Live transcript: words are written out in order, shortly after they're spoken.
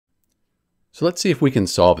So let's see if we can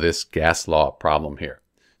solve this gas law problem here.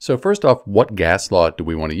 So first off, what gas law do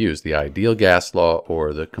we want to use? The ideal gas law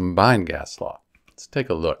or the combined gas law? Let's take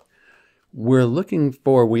a look. We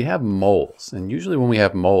have moles, and usually when we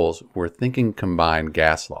have moles, we're thinking combined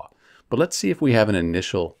gas law. But let's see if we have an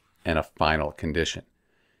initial and a final condition.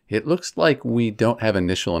 It looks like we don't have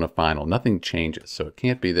initial and a final. Nothing changes, so it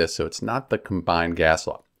can't be this, so it's not the combined gas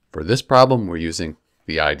law. For this problem, we're using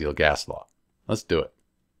the ideal gas law. Let's do it.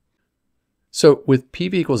 So with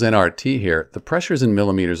PV equals nRT here, the pressure is in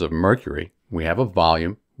millimeters of mercury. We have a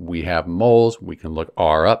volume, we have moles, we can look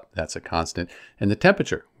R up, that's a constant, and the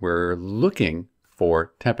temperature, we're looking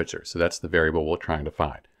for temperature. So that's the variable we're trying to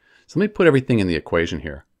find. So let me put everything in the equation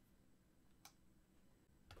here.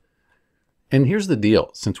 And here's the deal.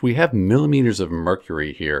 Since we have millimeters of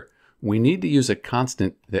mercury here, we need to use a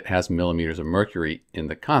constant that has millimeters of mercury in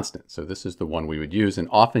the constant. So this is the one we would use, and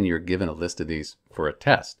often you're given a list of these for a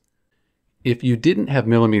test. If you didn't have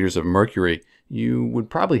millimeters of mercury, you would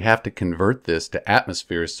probably have to convert this to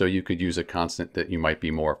atmospheres so you could use a constant that you might be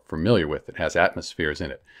more familiar with that has atmospheres in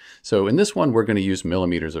it. So in this one, we're going to use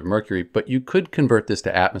millimeters of mercury, but you could convert this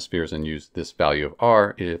to atmospheres and use this value of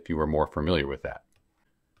R if you were more familiar with that.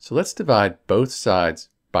 So let's divide both sides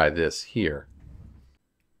by this here.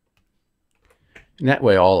 And that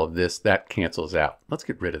way all of this, that cancels out. Let's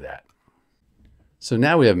get rid of that. So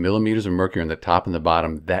now we have millimeters of mercury on the top and the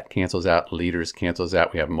bottom. That cancels out. Liters cancels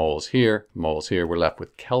out. We have moles here, moles here. We're left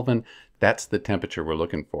with Kelvin. That's the temperature we're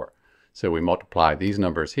looking for. So we multiply these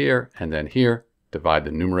numbers here and then here, divide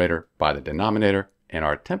the numerator by the denominator, and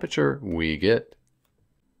our temperature we get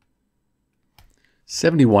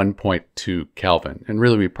 71.2 Kelvin. And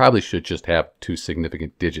really we probably should just have two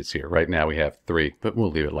significant digits here. Right now we have 3, but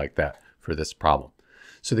we'll leave it like that for this problem.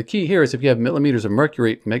 So the key here is if you have millimeters of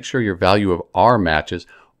mercury, make sure your value of R matches,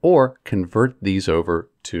 or convert these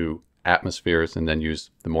over to atmospheres and then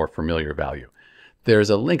use the more familiar value.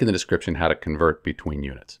 There's a link in the description how to convert between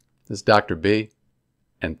units. This is Dr. B,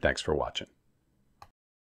 and thanks for watching.